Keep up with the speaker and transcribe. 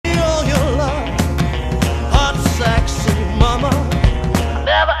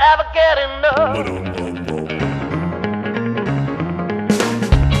get enough.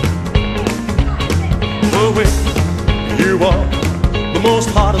 Oh, wait, you are the most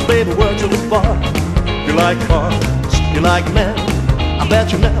hardest baby works of the bar. You like cars, you like men. I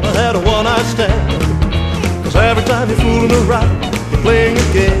bet you never had a one-night stand. Cause every time you're fooling around, you're playing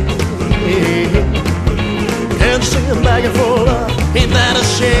a game. Can't you see I'm begging for love? Ain't that a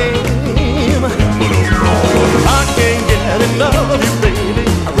shame? I can't get enough of you, baby.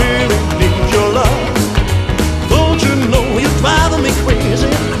 I really need your love. Don't you know you're driving me crazy?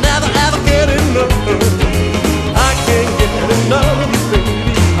 I never ever get enough. I can't get enough of you, baby.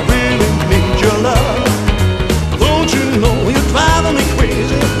 I really need your love. Don't you know you're driving me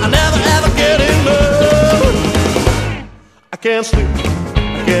crazy? I never ever get enough. I can't sleep,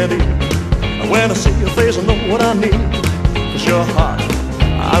 I can't eat. When I see your face, I know what I need. Cause you're hot,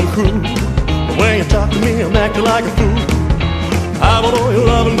 I'm cool. But when you talk to me, I'm acting like a fool. I want all your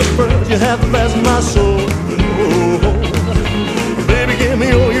loving, but first you have the best of my soul. Oh, baby, give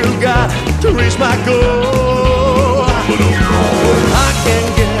me all you got to reach my goal. I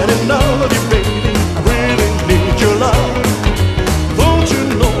can't get enough of you, baby. I really need your love. Don't you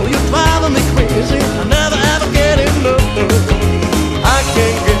know you're driving me crazy? I never ever get enough. I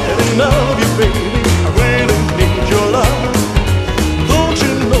can't get enough of you, baby. I really need your love. Don't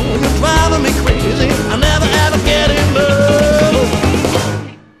you know you're driving me crazy? I never ever get enough.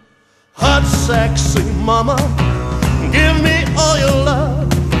 Hot, sexy mama, give me all your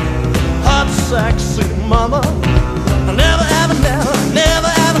love. Hot, sexy mama, I never ever, never,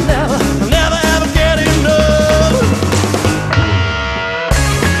 never ever, never, never ever get enough.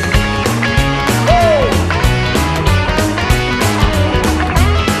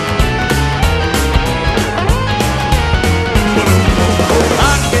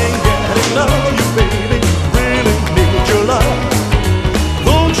 I can't get enough of you, baby. Really need your love.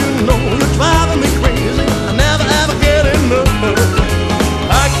 Don't you know you're driving me crazy? I never ever get enough.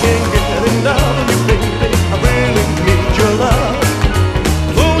 I can't get enough of you, baby. I really need your love.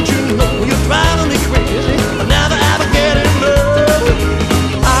 Don't you know you're driving me crazy? I never ever get enough.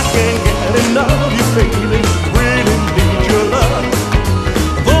 I can't get enough of you, baby. Really need your love.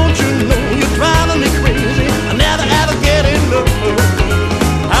 Don't you know you're driving me crazy? I never ever get enough.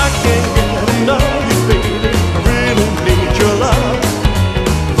 I can't get enough of you, baby. I really need your love.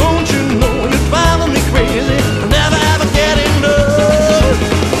 Don't you know you're driving me crazy? I never ever get enough.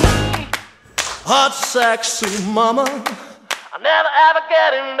 Hot, sexy mama, I never ever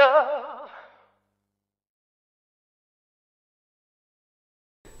get enough.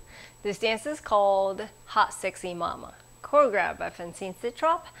 This dance is called Hot Sexy Mama, choreographed by Francien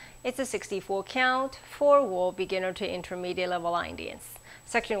Sittrop. It's a 64 count, 4-wall beginner to intermediate level line dance.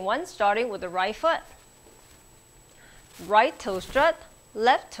 Section 1 starting with the right foot. Right toe strut,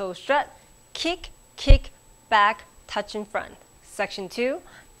 left toe strut, kick, kick, back, touch in front. Section 2,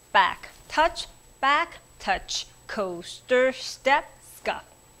 back, touch, coaster, step, scuff.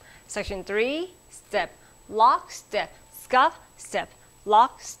 Section 3, step, lock, step, scuff, step,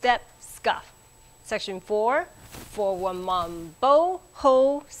 lock, step, scuff. Section 4, forward mambo,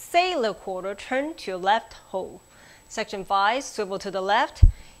 hold, sailor quarter, turn to your left, hold. Section 5, swivel to the left,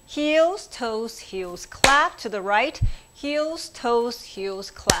 heels, toes, heels, clap to the right, heels, toes, heels,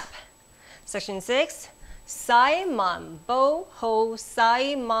 clap. Section 6, side mambo, hold,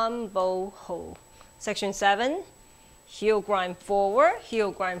 side mambo, hold. Section 7, heel grind forward,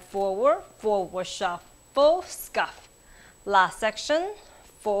 forward shuffle, scuff. Last section,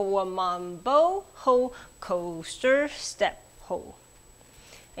 forward mambo, hold, coaster, step, hold.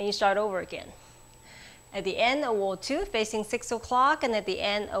 And you start over again. At the end of wall 2 facing 6 o'clock and at the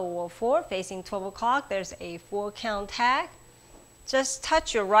end of wall 4 facing 12 o'clock, there's a 4 count tag. Just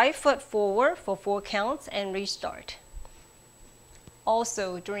touch your right foot forward for 4 counts and restart.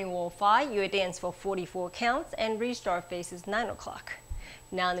 Also, during wall 5, you dance for 44 counts and restart faces 9 o'clock.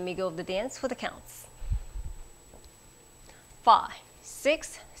 Now let me go over the dance for the counts. 5,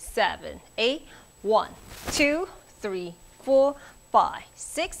 6, 7, 8, 1, 2, 3, 4, 5,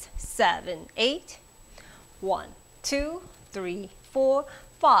 6, 7, 8, 1, 2, 3, 4,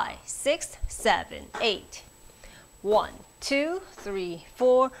 5, 6, 7, 8, 1, 2, 3,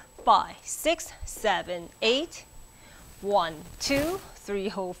 4, 5, 6, 7, 8, 1, 2, 3,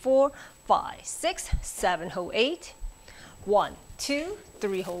 hold 4, 5, 6, 7, hold 8, 1, 2,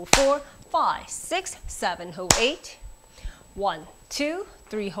 3, hold 4, 5, 6, 7, hold 8, 1, 2,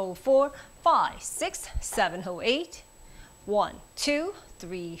 3, hold 4, 5, 6, 7, hold 8, 1, 2,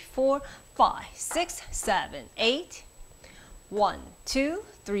 3, 4, 5, 6, 7, 8, 1, 2,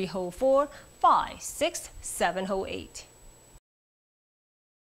 3, hold 4, 5, 6, 7, hold 8.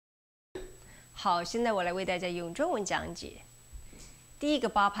 好，现在我来为大家用中文讲解。第一个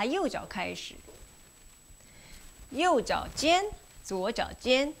8拍，右脚开始，右脚尖，左脚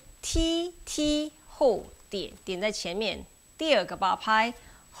尖，踢踢后点，点在前面。第二个8拍，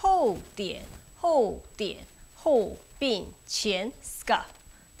后点后点后并前 scuff。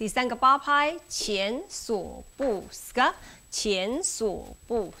第三个8拍，前锁步 scuff， 前锁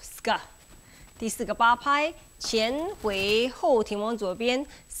步 scuff。第四个8拍，前回后停往左边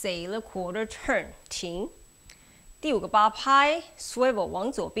sailor quarter turn 停。第五个8拍 swivel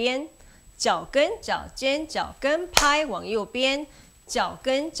往左边，脚跟脚尖脚跟拍往右边，脚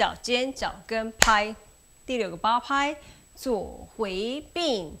跟脚尖脚跟拍。第六个8拍左回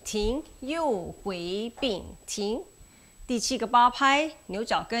并停，右回并停。第7个8拍扭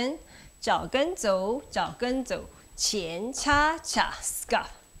脚跟，脚跟走脚跟走，前恰恰 scuff。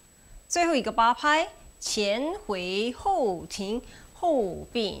最后一个8拍前回后停，后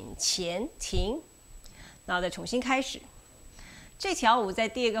并前停。然后再重新开始。这条舞在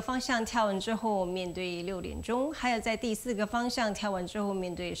第二个方向跳完之后，面对6点钟，还有在第4个方向跳完之后，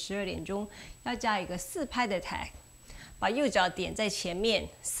面对12点钟，要加一个4拍的 tag， 把右脚点在前面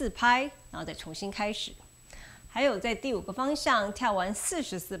4拍，然后再重新开始。还有在第5个方向跳完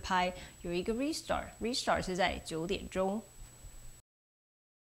44拍，有一个 restart， restart 是在9点钟。